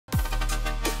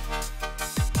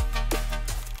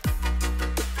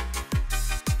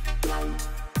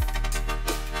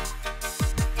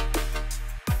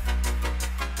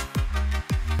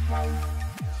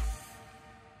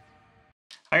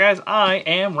guys, I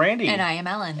am Randy. And I am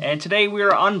Ellen. And today we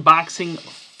are unboxing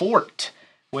Fort,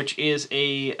 which is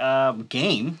a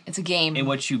game. It's a game. In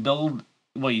which you build,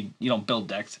 well, you don't build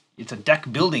decks. It's a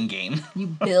deck building game. You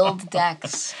build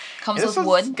decks. Comes with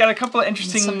wood. It's got a couple of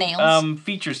interesting some nails.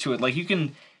 Features to it. Like you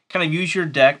can kind of use your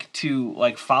deck to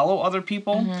like follow other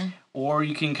people, or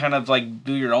you can kind of like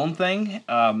do your own thing.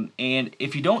 And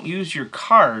if you don't use your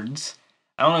cards,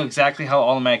 I don't know exactly how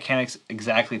all the mechanics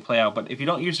exactly play out, but if you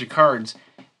don't use your cards,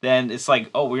 then it's like,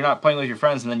 oh, well, you're not playing with your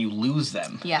friends, and then you lose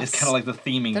them. Yes. It's kind of like the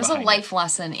theming. There's a life it.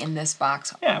 lesson in this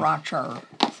box, Yeah. Roger.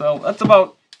 So that's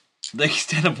about the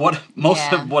extent of what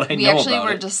most of what I know about it. We actually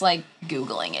were just like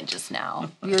Googling it just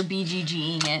now. We were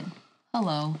BGGing it.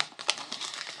 Hello.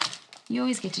 You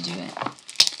always get to do it. I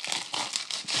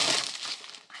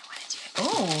want to do it.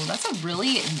 Oh, that's a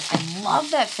really... I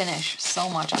love that finish so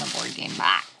much on a board game.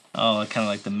 Ah. Oh, kind of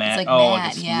like the matte. Like oh,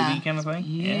 matte, like a smoothie kind of thing?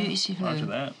 Beautiful. Yeah, roger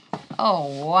that.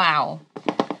 Oh, wow.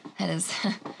 That is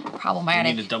problematic.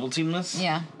 You need to double team this?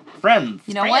 Yeah. Friends.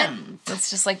 You know what? It's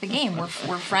just like the game. We're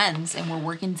friends and we're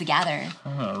working together.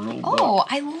 Oh,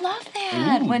 I love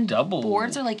that. Ooh, when double.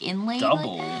 boards are like inlaid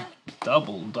double. like that.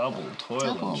 Double.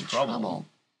 Toil and trouble.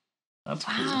 That's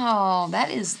cool. Wow,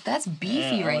 that's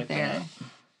beefy Yeah, I right like there.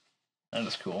 That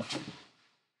is cool.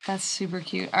 That's super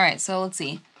cute. All right, so let's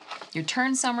see. Your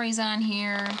turn summary's on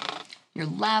here. Your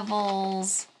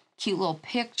levels. Cute little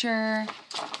picture.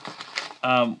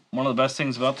 One of the best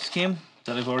things about this game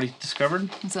that I've already discovered.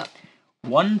 What's up?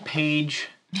 1-page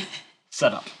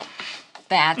setup.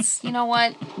 That's, you know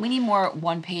what? We need more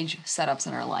one-page setups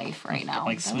in our life right now.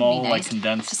 Like that small, would be nice. like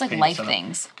condensed. Just like page life setup.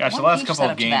 things. Gosh, the One last page couple of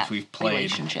setup to games that we've played.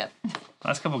 Relationship.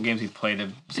 Last couple of games we've played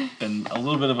have been a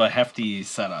little bit of a hefty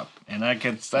setup, and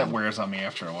that wears on me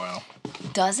after a while.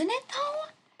 Doesn't it though?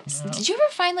 Yeah. Did you ever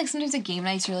find like sometimes at game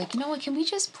nights you're like, you know what? Can we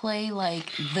just play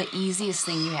like the easiest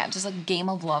thing you have, just like a game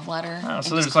of love letter? Oh, and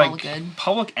so just there's call like it good?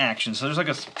 public actions. So there's like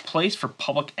a place for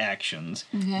public actions.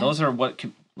 Okay. Those are what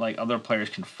like other players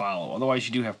can follow. Otherwise,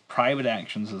 you do have private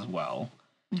actions as well.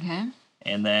 Okay.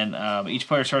 And then each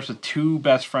player starts with 2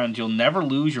 best friends. You'll never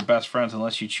lose your best friends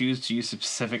unless you choose to use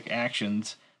specific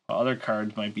actions, while other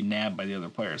cards might be nabbed by the other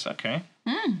players. Okay.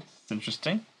 It's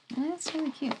interesting. That's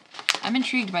really cute. I'm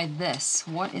intrigued by this.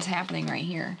 What is happening right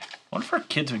here? I wonder if our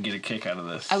kids would get a kick out of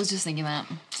this. I was just thinking that.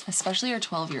 Especially our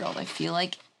 12-year-old. I feel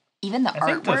like even the think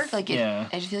artwork, I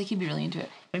just feel like he'd be really into it.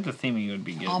 I think the theming would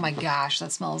be good. Oh my gosh,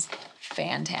 that smells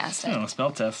fantastic.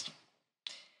 Smell test.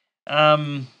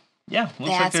 Yeah, looks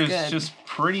like there's good. just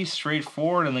pretty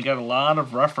straightforward, and they got a lot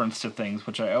of reference to things,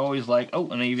 which I always like. Oh,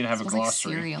 and they even have a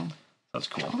glossary. Like cereal. That's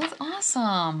cool. Oh, that's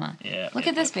awesome. Yeah. Look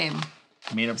at this, babe.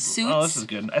 Made up. Suits. Oh, this is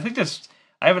good. I think this.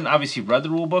 I haven't obviously read the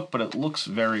rule book, but it looks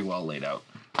very well laid out.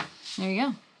 There you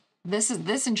go.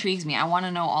 This intrigues me. I want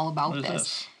to know all about What is this.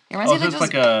 this? It reminds me Is of this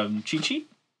those, like a cheat sheet?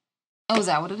 Oh, is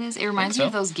that what it is? It reminds me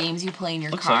of those games you play in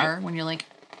your Looks car like when you're like,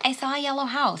 I saw a yellow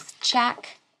house.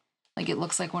 Check. Like it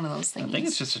looks like one of those things. I think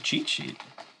it's just a cheat sheet.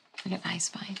 Like an I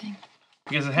Spy thing.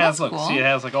 Because it has, That's look, cool. see, it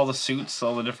has like all the suits,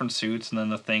 all the different suits, and then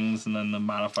the things, and then the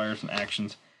modifiers and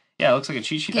actions. Yeah, it looks like a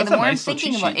cheat sheet. Okay, That's the a more nice I'm little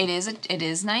thinking cheat about sheet. it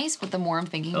is nice, but the more I'm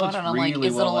thinking That about it, looks I'm like, really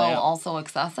is it a well little laid out. also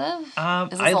excessive? Is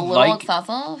this I a little like-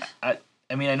 excessive?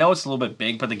 I mean, I know it's a little bit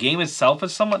big, but the game itself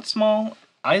is somewhat small.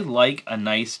 I like a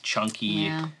nice,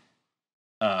 chunky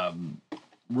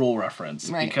rule reference.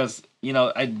 Right. Because, you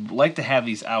know, I'd like to have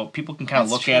these out. People can kind of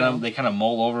That's look at true. them. They kind of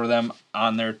mull over them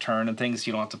on their turn and things.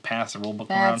 You don't have to pass the rule book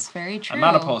around. That's very true. I'm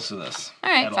not opposed to this. All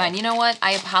right, at fine. You know what?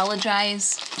 I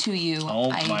apologize to you. Oh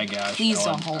my gosh. Please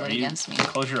Ellen, don't hold are it you- against me.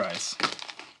 Close your eyes.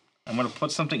 I'm going to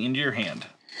put something into your hand.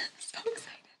 So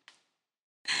excited.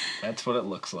 That's what it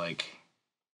looks like.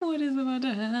 What is about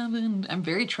to happen? I'm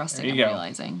very trusting, There I'm you go.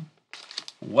 realizing.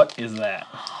 What is that?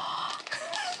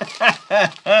 Is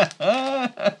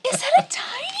that a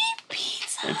tiny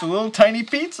pizza? It's a little tiny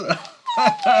pizza. You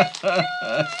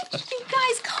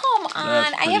guys, come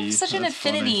on. That's I have pretty- such an that's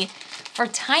affinity for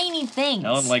tiny things.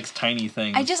 Ellen likes tiny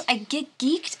things. I get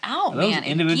geeked out, Are those man.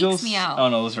 individuals? It geeks me out. Oh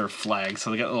no, those are flags.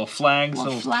 So they got little flags,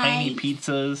 Little little tiny flags.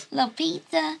 pizzas. Little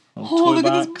pizza. Little Oh, toy look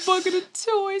at box. this bucket of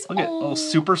toys. Look at little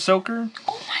super soaker.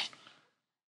 Oh my.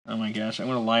 Oh my gosh, I'm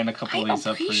gonna line a couple of these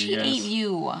up for you appreciate guys.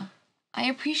 you. I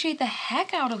appreciate the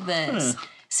heck out of this. Huh.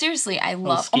 Seriously, I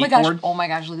love. skateboard. Oh my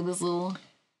gosh! Look at this little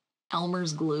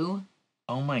Elmer's glue.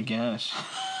 Oh my gosh.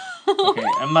 Okay,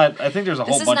 I'm not. I think there's a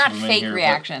whole This is bunch not of them in fake here.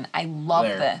 reaction. I love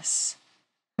There. this.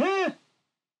 But,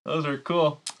 those are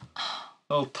cool.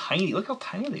 Oh, tiny. Look how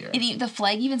tiny they are. The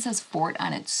flag even says fort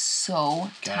on it. So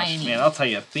Gosh, tiny. man, I'll tell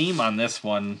you, theme on this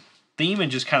one. Theme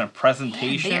and just kind of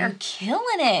presentation. They are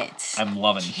killing it. I'm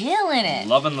loving. Killing it.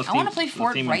 Loving the theme. I want to play the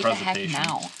Fort theme and right the heck presentation.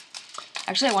 now.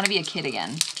 Actually, I want to be a kid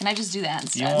again. Can I just do that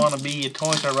instead? You want to be a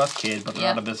Toys R Us kid, but they're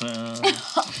out of business.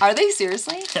 Are they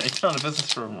seriously? Yeah, they've been out of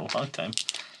business for a long time.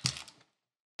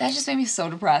 That just made me so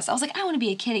depressed. I was like, I want to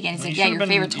be a kid again. He's like, You yeah, your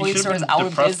favorite toy store is out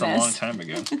of business. A long time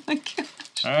ago.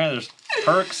 All right, there's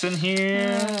perks in here.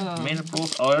 Made up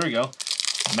rules. Oh, there we go.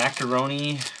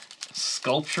 Macaroni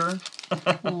sculpture.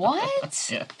 What?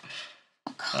 Yeah.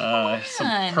 Oh, come on.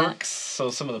 Some perks. So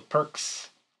some of the perks.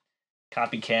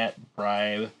 Copycat,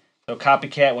 bribe. So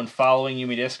copycat, when following, you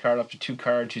may discard up to 2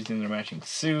 cards using their matching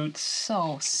suits.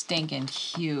 So stinking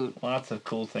cute. Lots of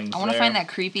cool things. I want to find that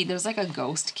creepy. There's like a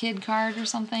ghost kid card or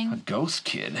something. A ghost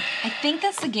kid. I think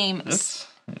that's the game. It's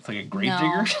like a grave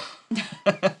digger.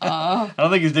 I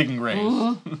don't think he's digging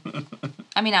graves.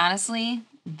 I mean, honestly,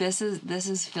 this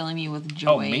is filling me with joy.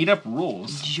 Oh, made up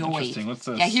rules. Joy. Interesting. What's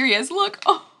this? Yeah, here he is. Look.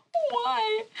 Oh,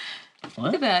 why? What?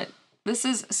 Look at that. This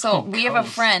is we have a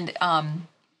friend,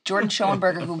 Jordan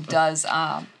Schoenberger, who does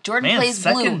Jordan Plays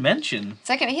Blue. Second mention.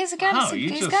 He's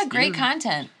got great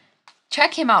content.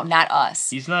 Check him out, not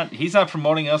us. He's not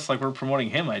promoting us like we're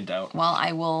promoting him, I doubt. Well,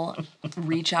 I will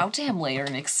reach out to him later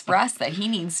and express that he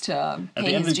needs to pay his dues. At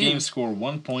the end of the game, score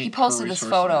 1 point. He posted this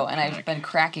photo, and I've been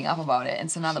cracking up about it. And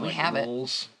so now that we have it,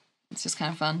 it's just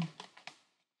kind of fun.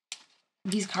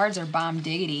 These cards are bomb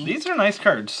diggity. These are nice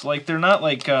cards. Like, they're not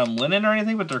like linen or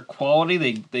anything, but they're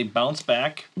quality. They bounce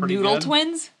back pretty Noodle good.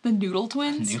 Twins? The Noodle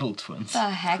Twins? Noodle Twins. What the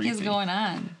heck is going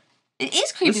on? It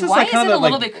is creepy. Why is it a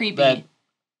little bit creepy?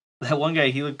 That one guy,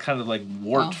 he looked kind of like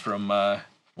Wart from,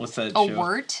 what's that show? Oh,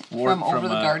 Wart from Over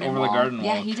the Garden Wall?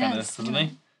 Yeah, he does. Doesn't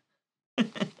he?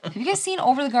 Have you guys seen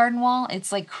Over the Garden Wall?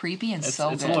 It's like creepy and so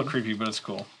good. It's a little creepy, but it's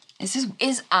cool.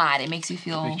 It's odd. It makes you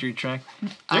feel Victory track.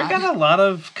 They've got a lot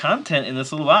of content in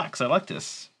this little box. I like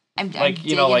this. I'm like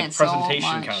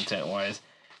presentation so content wise,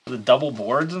 the double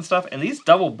boards and stuff. And these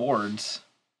double boards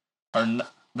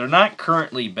they're not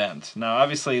currently bent. Now,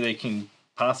 obviously, they can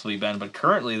possibly bend, but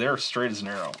currently they're straight as an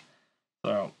arrow.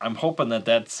 So I'm hoping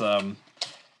that's wow.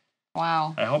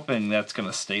 I'm hoping that's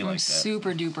gonna stay like that. I'm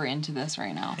super duper into this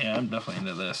right now. Yeah, I'm definitely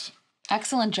into this.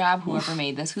 Excellent job, whoever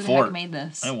made this. Who the heck made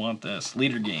this? I want this.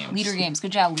 Leader Games. Leader Games.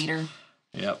 Good job, Leader.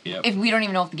 Yep. If we don't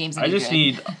even know if the game's any good. I just good.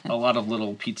 need a lot of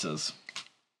little pizzas.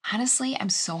 Honestly, I'm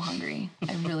so hungry.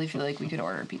 I really feel like we could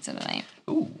order pizza tonight.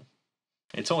 Ooh.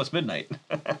 It's almost midnight.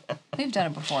 We've done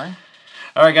it before.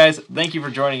 All right, guys. Thank you for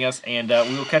joining us, and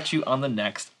we will catch you on the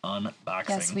next unboxing.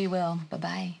 Yes, we will.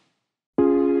 Bye-bye.